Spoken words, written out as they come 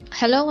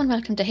Hello and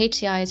welcome to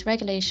HCI's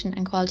Regulation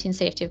and Quality and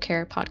Safety of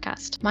Care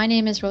podcast. My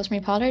name is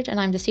Rosemary Pollard and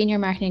I'm the Senior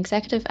Marketing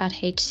Executive at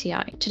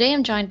HCI. Today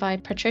I'm joined by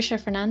Patricia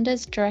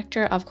Fernandez,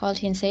 Director of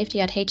Quality and Safety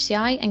at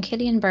HCI, and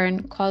Killian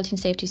Byrne, Quality and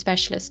Safety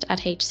Specialist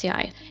at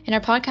HCI. In our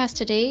podcast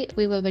today,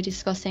 we will be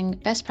discussing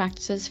best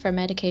practices for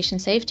medication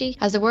safety,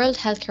 as the World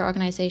Healthcare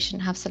Organization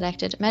have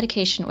selected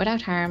medication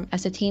without harm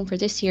as the theme for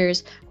this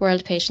year's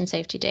World Patient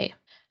Safety Day.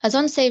 As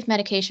unsafe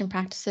medication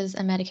practices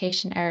and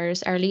medication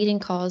errors are a leading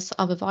cause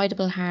of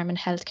avoidable harm in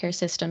healthcare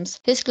systems,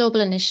 this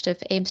global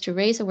initiative aims to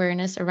raise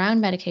awareness around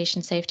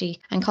medication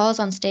safety and calls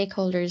on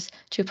stakeholders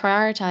to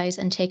prioritise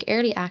and take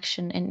early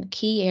action in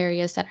key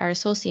areas that are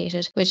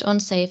associated with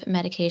unsafe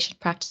medication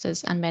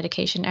practices and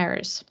medication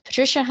errors.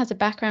 Patricia has a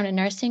background in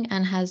nursing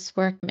and has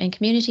worked in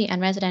community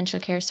and residential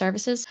care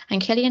services,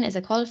 and Killian is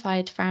a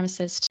qualified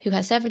pharmacist who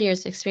has several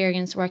years'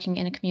 experience working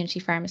in a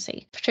community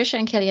pharmacy. Patricia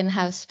and Killian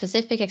have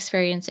specific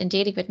experience in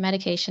dealing with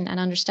medication and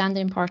understand the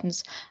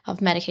importance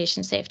of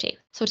medication safety.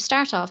 So to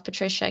start off,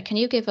 Patricia, can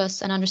you give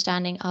us an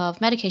understanding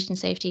of medication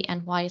safety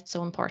and why it's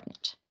so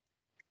important?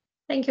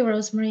 Thank you,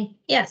 Rosemary.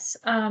 Yes,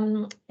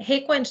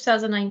 HCQA in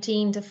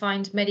 2019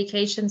 defined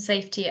medication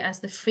safety as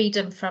the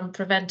freedom from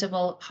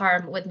preventable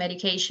harm with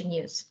medication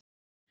use.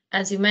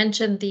 As you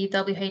mentioned, the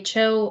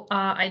WHO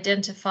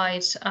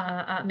identified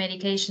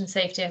medication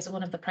safety as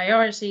one of the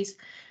priorities,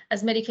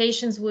 as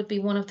medications would be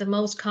one of the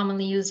most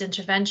commonly used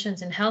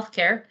interventions in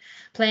healthcare,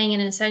 playing an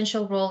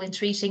essential role in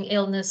treating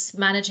illness,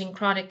 managing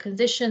chronic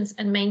conditions,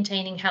 and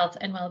maintaining health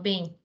and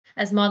well-being.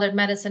 As modern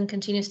medicine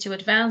continues to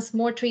advance,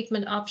 more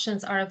treatment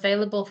options are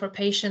available for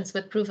patients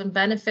with proven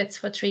benefits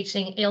for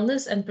treating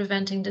illness and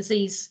preventing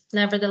disease.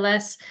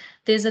 Nevertheless,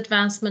 this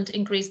advancement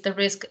increased the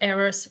risk,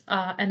 errors,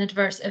 and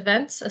adverse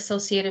events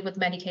associated with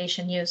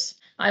medication use.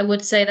 I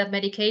would say that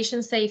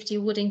medication safety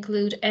would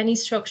include any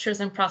structures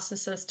and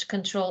processes to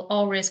control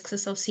all risks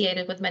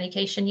associated with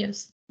medication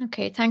use.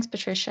 Okay, thanks,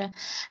 Patricia.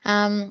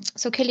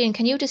 So Killian,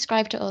 can you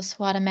describe to us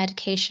what a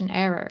medication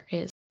error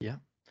is? Yeah.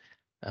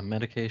 A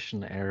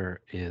medication error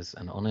is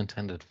an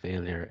unintended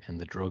failure in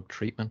the drug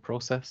treatment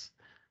process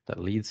that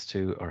leads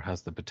to or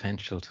has the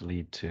potential to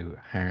lead to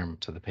harm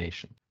to the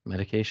patient.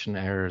 Medication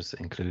errors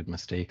include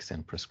mistakes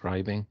in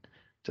prescribing,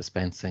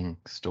 dispensing,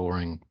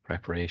 storing,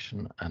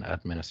 preparation, and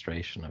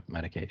administration of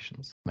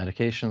medications.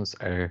 Medications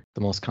are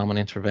the most common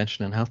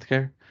intervention in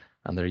healthcare,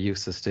 and their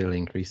use is still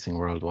increasing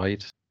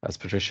worldwide. As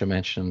Patricia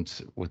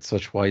mentioned, with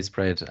such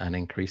widespread and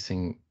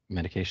increasing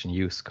medication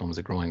use comes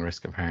a growing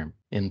risk of harm.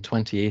 In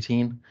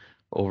 2018,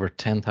 over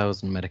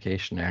 10,000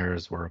 medication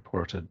errors were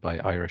reported by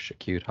Irish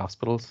acute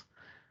hospitals.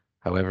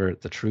 However,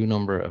 the true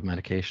number of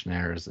medication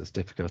errors is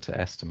difficult to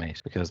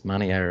estimate because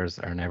many errors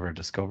are never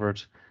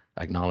discovered,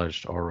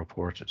 acknowledged, or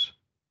reported.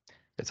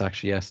 It's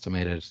actually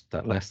estimated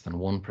that less than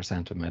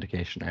 1% of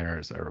medication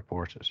errors are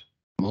reported.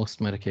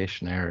 Most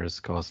medication errors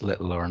cause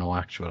little or no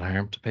actual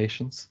harm to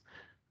patients,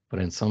 but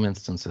in some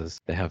instances,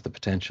 they have the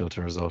potential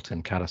to result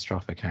in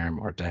catastrophic harm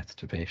or death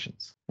to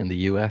patients. In the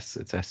US,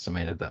 it's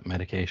estimated that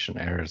medication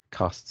errors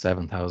cost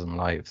 7,000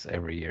 lives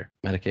every year.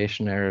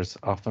 Medication errors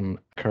often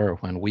occur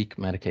when weak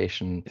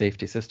medication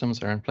safety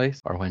systems are in place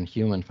or when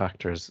human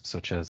factors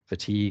such as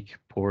fatigue,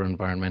 poor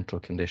environmental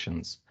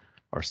conditions,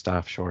 or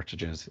staff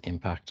shortages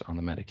impact on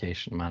the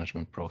medication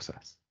management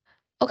process.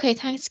 Okay,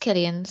 thanks,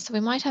 Killian. So we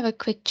might have a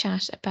quick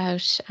chat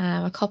about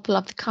a couple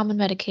of the common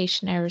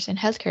medication errors in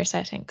healthcare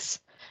settings.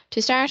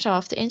 To start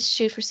off, the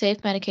Institute for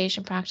Safe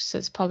Medication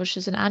Practices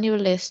publishes an annual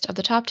list of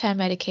the top 10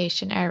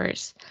 medication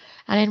errors,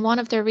 and in one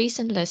of their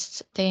recent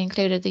lists, they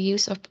included the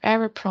use of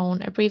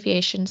error-prone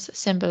abbreviations,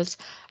 symbols,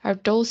 or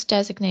dose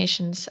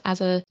designations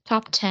as a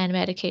top 10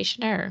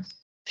 medication error.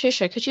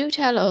 Patricia, could you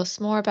tell us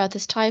more about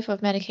this type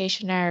of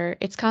medication error,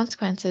 its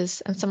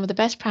consequences, and some of the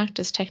best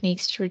practice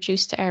techniques to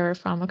reduce the error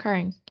from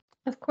occurring?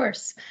 Of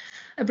course.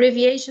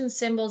 Abbreviations,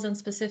 symbols, and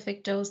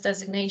specific dose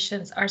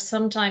designations are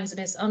sometimes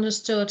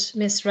misunderstood,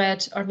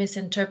 misread, or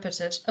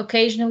misinterpreted,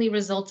 occasionally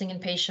resulting in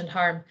patient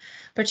harm,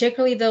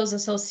 particularly those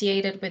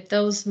associated with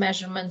dose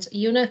measurement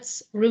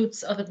units,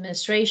 routes of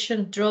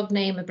administration, drug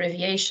name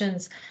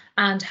abbreviations,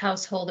 and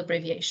household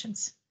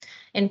abbreviations.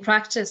 In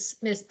practice,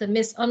 the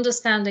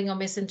misunderstanding or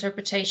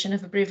misinterpretation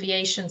of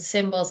abbreviations,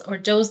 symbols, or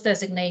dose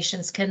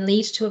designations can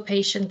lead to a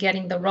patient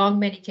getting the wrong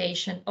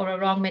medication or a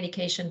wrong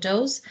medication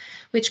dose,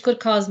 which could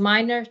cause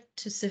minor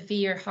to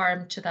severe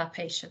harm to that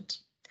patient.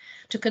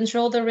 To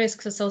control the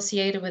risks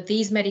associated with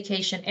these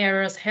medication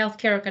errors,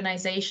 healthcare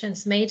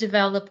organizations may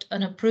develop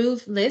an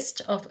approved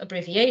list of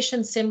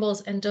abbreviations,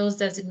 symbols, and dose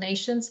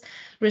designations,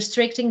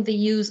 restricting the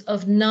use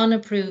of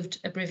non-approved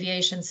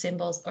abbreviation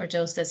symbols or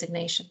dose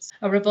designations.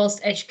 A robust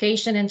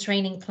education and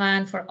training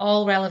plan for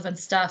all relevant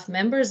staff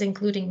members,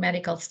 including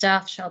medical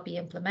staff, shall be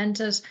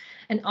implemented,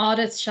 and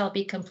audits shall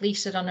be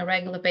completed on a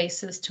regular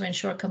basis to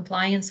ensure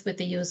compliance with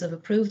the use of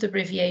approved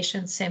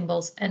abbreviations,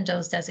 symbols, and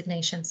dose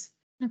designations.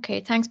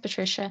 Okay, thanks,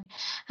 Patricia.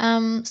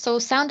 So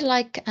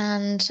sound-alike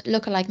and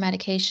look-alike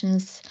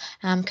medications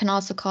can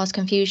also cause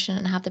confusion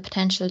and have the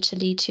potential to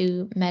lead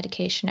to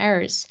medication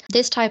errors.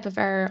 This type of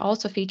error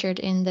also featured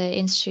in the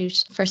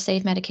Institute for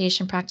Safe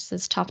Medication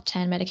Practices Top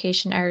 10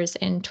 Medication Errors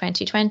in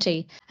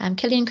 2020.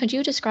 Killian, could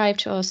you describe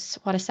to us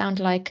what a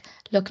sound-alike,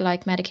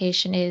 look-alike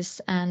medication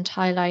is and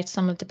highlight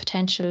some of the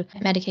potential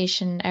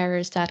medication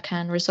errors that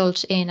can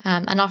result in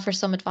and offer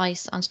some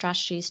advice on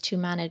strategies to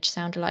manage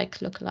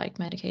sound-alike, look-alike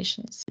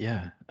medications?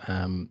 Yeah,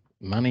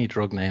 many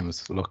drug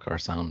names look or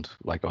sound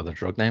like other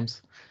drug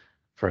names.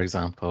 For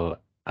example,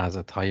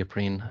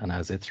 azathioprine and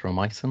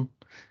azithromycin,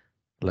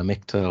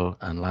 Lamictal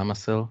and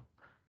Lamisil,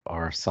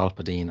 or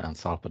Solpadeine and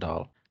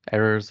Solpadol.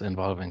 Errors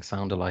involving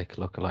sound-alike,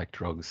 look-alike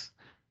drugs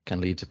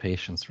can lead to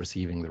patients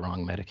receiving the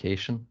wrong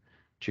medication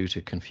due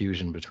to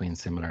confusion between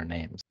similar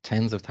names.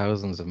 Tens of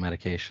thousands of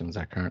medications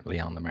are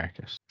currently on the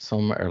market.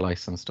 Some are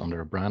licensed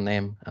under a brand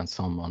name and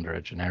some under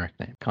a generic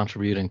name.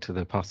 Contributing to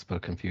the possible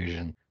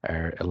confusion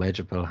are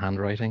illegible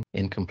handwriting,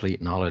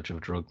 incomplete knowledge of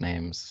drug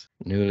names,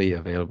 newly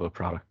available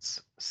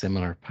products,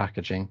 similar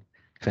packaging,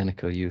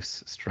 clinical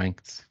use,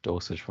 strengths,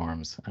 dosage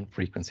forms, and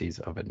frequencies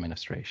of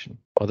administration.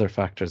 Other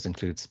factors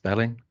include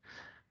spelling.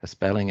 A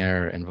spelling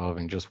error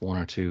involving just one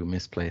or two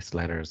misplaced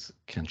letters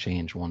can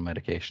change one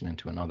medication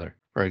into another.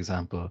 For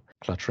example,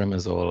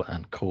 clotrimazole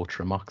and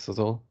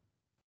cotrimoxazole.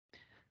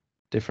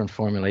 Different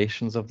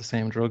formulations of the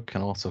same drug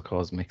can also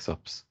cause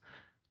mix-ups.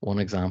 One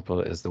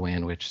example is the way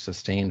in which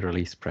sustained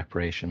release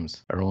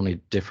preparations are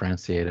only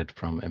differentiated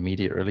from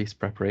immediate release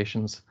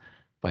preparations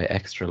by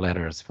extra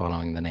letters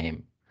following the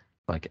name,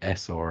 like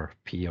SR,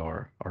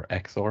 PR, or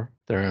XR.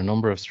 There are a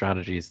number of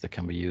strategies that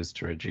can be used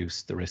to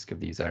reduce the risk of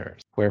these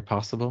errors. Where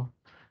possible,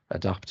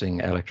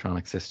 adopting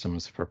electronic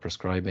systems for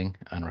prescribing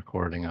and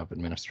recording of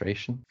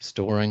administration,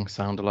 storing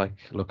sound-alike,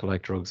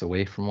 look-alike drugs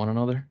away from one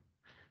another,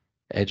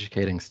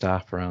 educating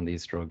staff around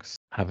these drugs,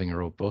 having a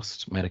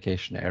robust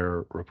medication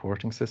error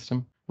reporting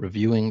system,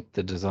 reviewing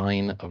the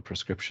design of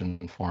prescription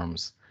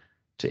forms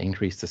to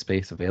increase the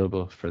space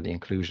available for the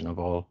inclusion of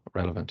all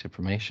relevant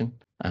information,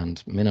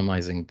 and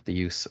minimizing the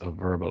use of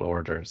verbal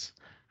orders,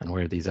 and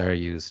where these are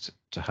used,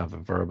 to have a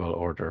verbal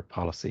order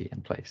policy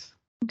in place.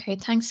 Okay,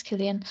 thanks,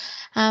 Killian.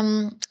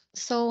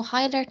 So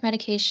high alert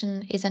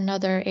medication is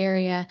another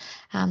area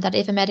that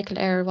if a medical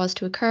error was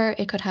to occur,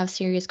 it could have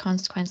serious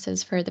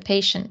consequences for the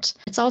patient.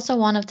 It's also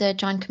one of the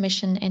Joint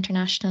Commission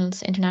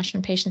International's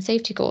International Patient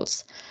Safety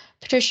Goals.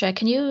 Patricia,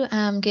 can you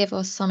give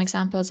us some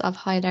examples of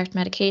high alert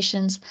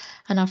medications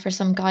and offer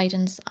some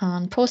guidance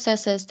on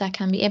processes that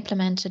can be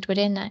implemented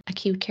within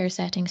acute care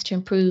settings to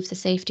improve the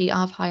safety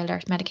of high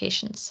alert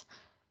medications?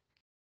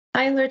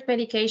 High alert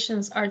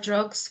medications are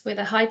drugs with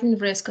a heightened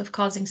risk of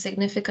causing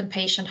significant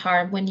patient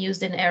harm when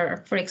used in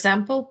error. For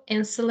example,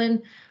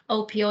 insulin,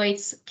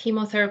 opioids,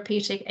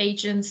 chemotherapeutic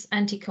agents,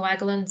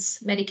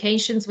 anticoagulants,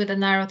 medications with a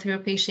narrow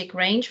therapeutic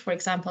range, for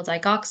example,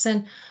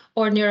 digoxin,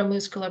 or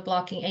neuromuscular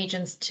blocking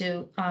agents,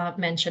 to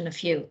mention a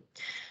few.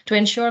 To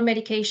ensure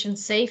medication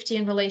safety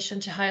in relation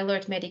to high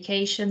alert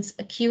medications,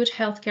 acute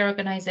healthcare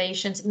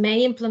organizations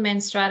may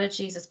implement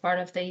strategies as part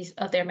of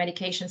their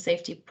medication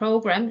safety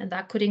program, and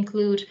that could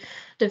include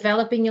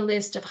developing a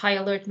list of high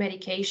alert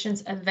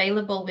medications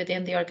available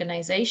within the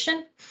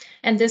organization.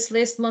 And this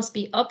list must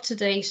be up to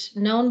date,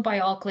 known by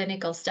all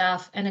clinical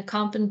staff, and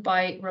accompanied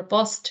by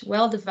robust,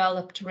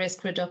 well-developed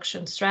risk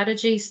reduction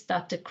strategies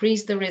that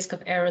decrease the risk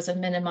of errors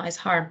and minimize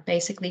harm,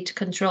 basically to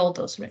control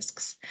those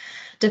risks.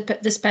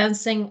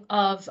 Dispensing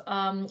of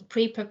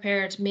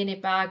pre-prepared mini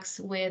bags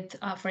with,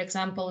 for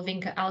example,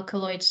 vinca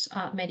alkaloid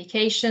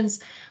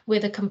medications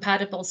with a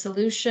compatible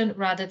solution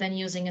rather than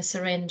using a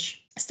syringe.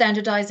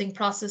 Standardizing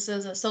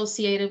processes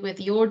associated with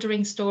the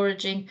ordering,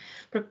 storaging,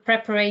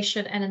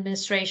 preparation, and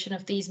administration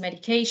of these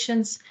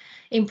medications,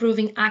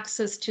 improving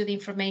access to the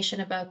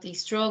information about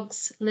these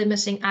drugs,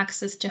 limiting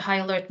access to high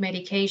alert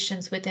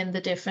medications within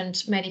the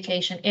different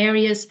medication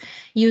areas,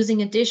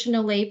 using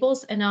additional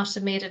labels and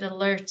automated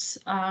alerts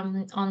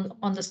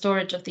on the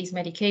storage of these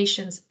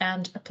medications,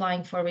 and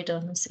applying for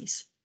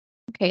redundancies.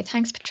 Okay,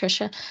 thanks,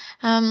 Patricia.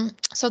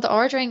 So the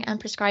ordering and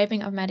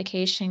prescribing of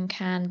medication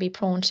can be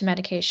prone to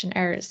medication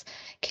errors.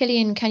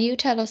 Killian, can you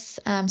tell us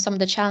some of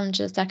the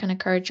challenges that can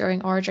occur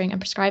during ordering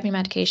and prescribing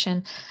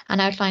medication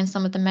and outline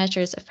some of the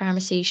measures a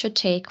pharmacy should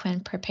take when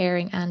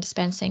preparing and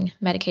dispensing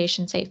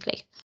medication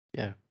safely?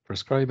 Yeah,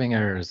 prescribing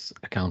errors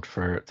account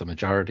for the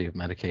majority of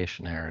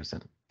medication errors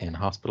in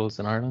hospitals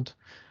in Ireland,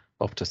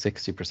 up to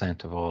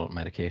 60% of all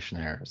medication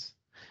errors.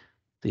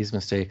 These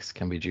mistakes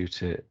can be due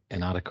to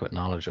inadequate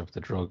knowledge of the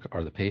drug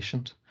or the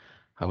patient.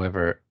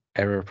 However,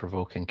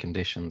 error-provoking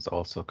conditions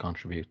also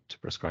contribute to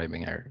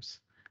prescribing errors.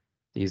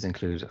 These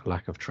include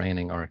lack of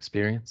training or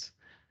experience,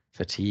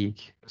 fatigue,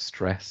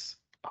 stress,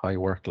 high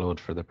workload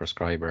for the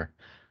prescriber,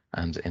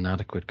 and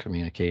inadequate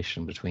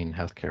communication between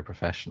healthcare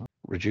professionals.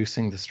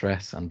 Reducing the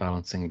stress and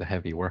balancing the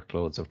heavy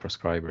workloads of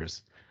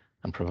prescribers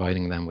and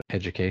providing them with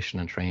education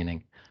and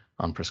training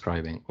on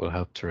prescribing will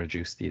help to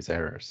reduce these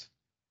errors.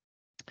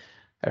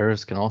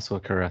 Errors can also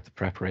occur at the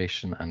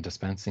preparation and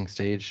dispensing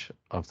stage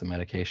of the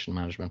medication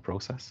management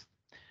process.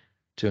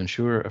 To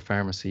ensure a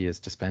pharmacy is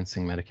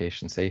dispensing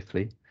medication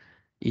safely,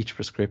 each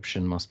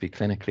prescription must be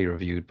clinically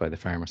reviewed by the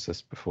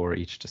pharmacist before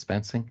each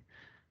dispensing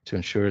to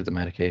ensure the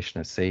medication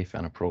is safe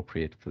and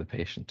appropriate for the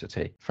patient to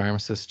take.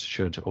 Pharmacists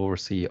should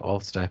oversee all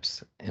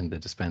steps in the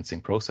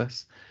dispensing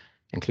process,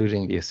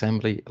 including the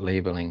assembly,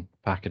 labeling,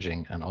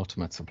 packaging, and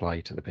ultimate supply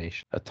to the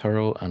patient. A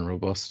thorough and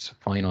robust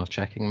final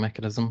checking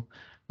mechanism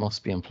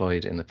must be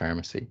employed in the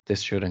pharmacy.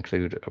 This should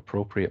include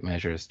appropriate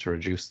measures to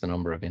reduce the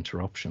number of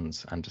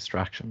interruptions and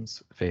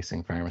distractions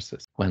facing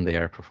pharmacists when they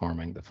are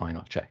performing the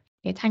final check.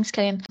 Okay, thanks,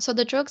 Killian. So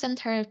the Drugs and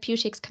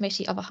Therapeutics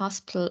Committee of a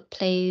hospital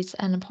plays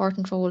an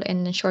important role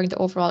in ensuring the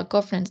overall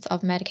governance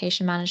of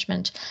medication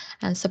management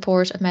and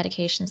support of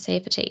medication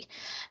safety.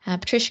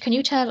 Patricia, can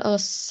you tell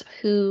us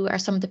who are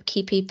some of the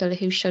key people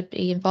who should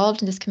be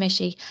involved in this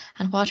committee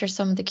and what are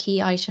some of the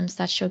key items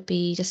that should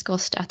be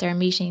discussed at their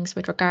meetings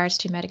with regards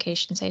to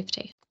medication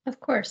safety? Of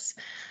course.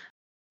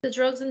 The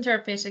Drugs and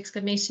Therapeutics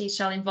Committee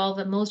shall involve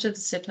a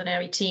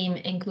multidisciplinary team,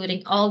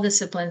 including all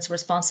disciplines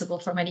responsible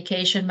for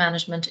medication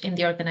management in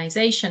the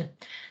organization,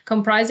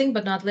 comprising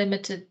but not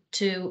limited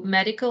to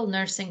medical,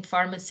 nursing,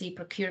 pharmacy,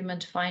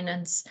 procurement,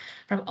 finance,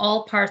 from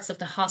all parts of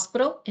the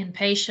hospital,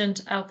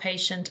 inpatient,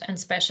 outpatient, and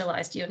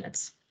specialized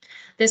units.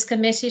 This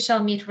committee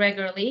shall meet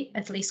regularly,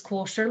 at least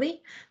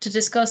quarterly, to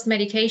discuss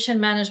medication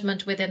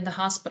management within the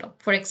hospital.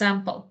 For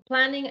example,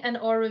 planning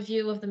and/or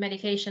review of the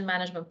medication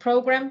management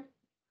program,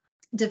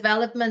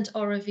 development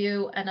or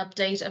review and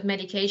update of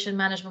medication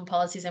management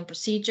policies and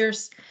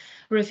procedures,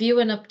 review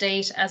and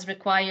update as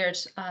required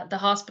the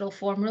hospital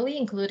formally,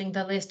 including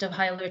the list of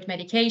high alert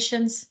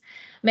medications,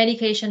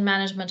 medication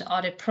management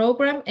audit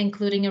program,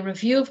 including a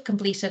review of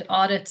completed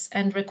audits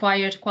and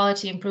required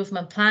quality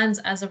improvement plans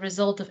as a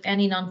result of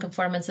any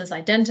non-conformances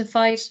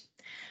identified,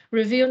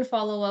 review and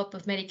follow-up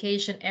of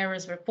medication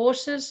errors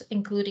reported,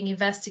 including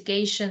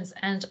investigations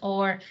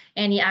and/or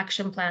any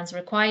action plans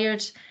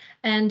required,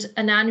 and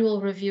an annual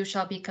review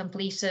shall be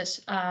completed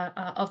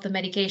of the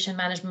medication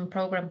management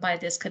program by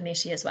this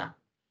committee as well.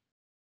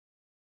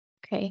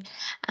 Okay,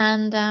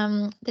 and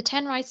the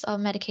 10 rights of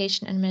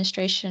medication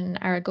administration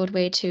are a good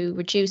way to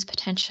reduce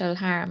potential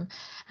harm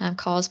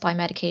caused by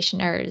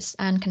medication errors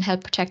and can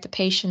help protect the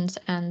patients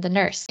and the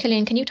nurse.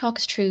 Killian, can you talk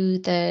us through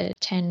the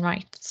 10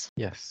 rights?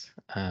 Yes.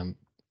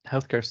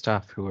 Healthcare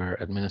staff who are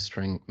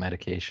administering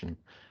medication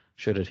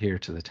should adhere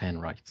to the 10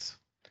 rights.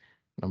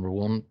 Number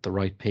 1, the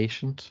right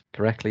patient.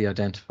 Correctly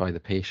identify the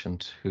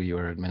patient who you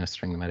are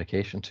administering the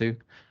medication to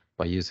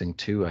by using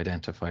 2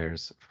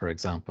 identifiers, for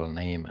example,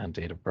 name and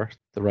date of birth.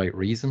 The right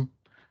reason.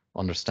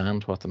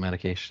 Understand what the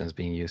medication is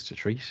being used to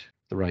treat.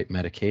 The right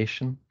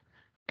medication.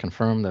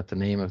 Confirm that the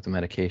name of the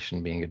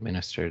medication being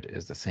administered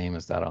is the same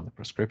as that on the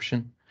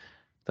prescription,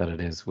 that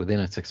it is within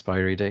its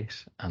expiry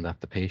date, and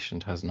that the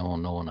patient has no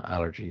known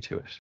allergy to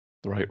it.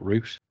 The right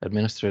route.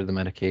 Administer the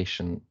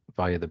medication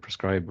via the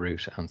prescribed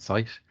route and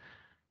site,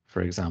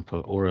 for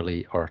example,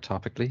 orally or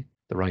topically.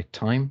 The right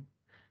time.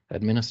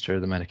 Administer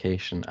the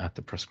medication at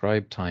the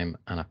prescribed time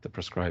and at the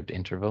prescribed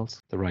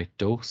intervals. The right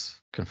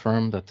dose.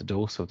 Confirm that the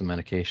dose of the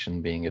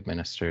medication being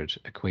administered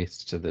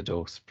equates to the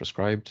dose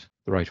prescribed.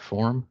 The right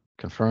form.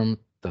 Confirm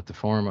that the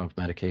form of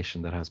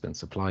medication that has been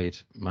supplied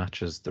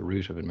matches the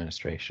route of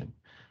administration,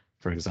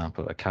 for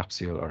example, a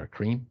capsule or a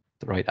cream.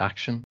 The right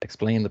action.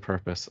 Explain the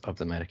purpose of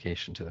the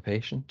medication to the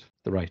patient.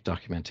 The right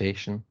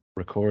documentation.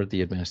 Record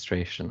the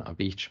administration of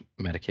each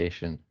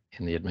medication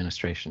in the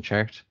administration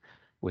chart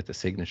with a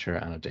signature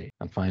and a date.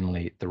 And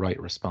finally, the right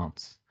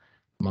response.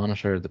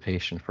 Monitor the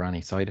patient for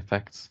any side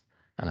effects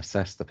and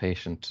assess the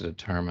patient to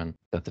determine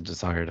that the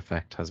desired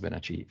effect has been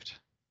achieved.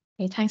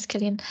 Okay, thanks,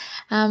 Killian.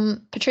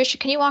 Patricia,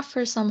 can you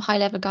offer some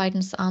high-level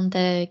guidance on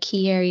the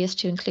key areas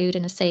to include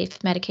in a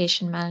safe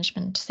medication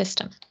management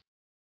system?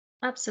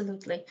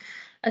 Absolutely.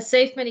 A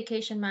safe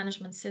medication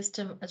management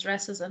system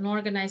addresses an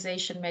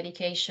organization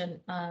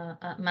medication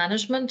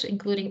management,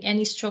 including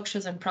any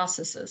structures and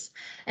processes.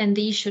 And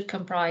these should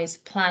comprise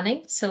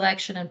planning,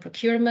 selection and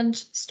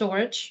procurement,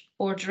 storage,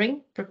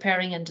 ordering,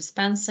 preparing and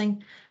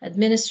dispensing,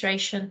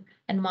 administration,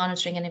 and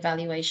monitoring and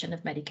evaluation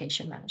of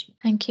medication management.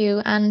 Thank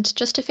you. And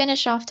just to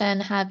finish off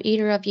then, have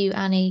either of you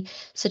any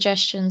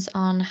suggestions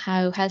on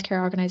how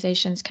healthcare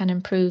organizations can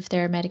improve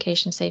their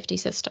medication safety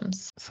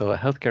systems? So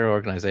healthcare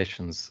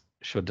organizations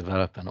should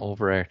develop an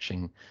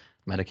overarching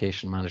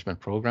medication management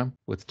program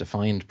with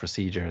defined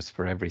procedures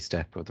for every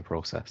step of the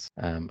process.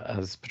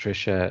 As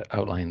Patricia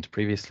outlined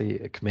previously,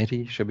 a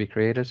committee should be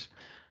created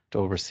to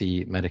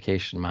oversee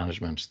medication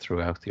management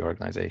throughout the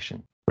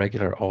organization.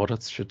 Regular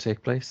audits should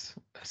take place,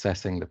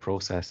 assessing the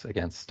process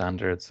against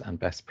standards and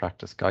best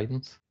practice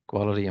guidance.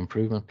 Quality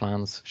improvement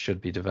plans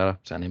should be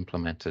developed and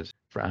implemented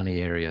for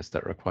any areas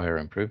that require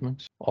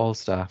improvement. All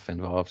staff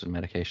involved in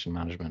medication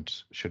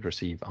management should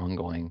receive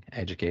ongoing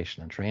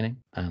education and training,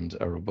 and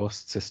a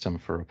robust system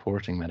for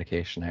reporting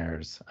medication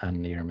errors and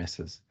near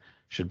misses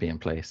should be in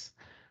place,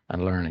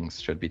 and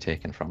learnings should be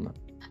taken from them.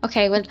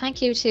 Okay, well,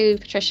 thank you to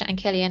Patricia and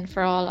Killian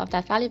for all of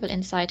that valuable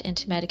insight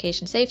into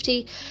medication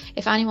safety.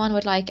 If anyone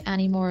would like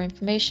any more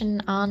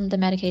information on the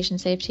medication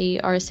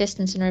safety or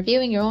assistance in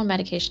reviewing your own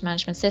medication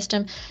management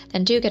system,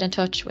 then do get in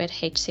touch with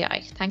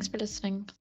HCI. Thanks for listening.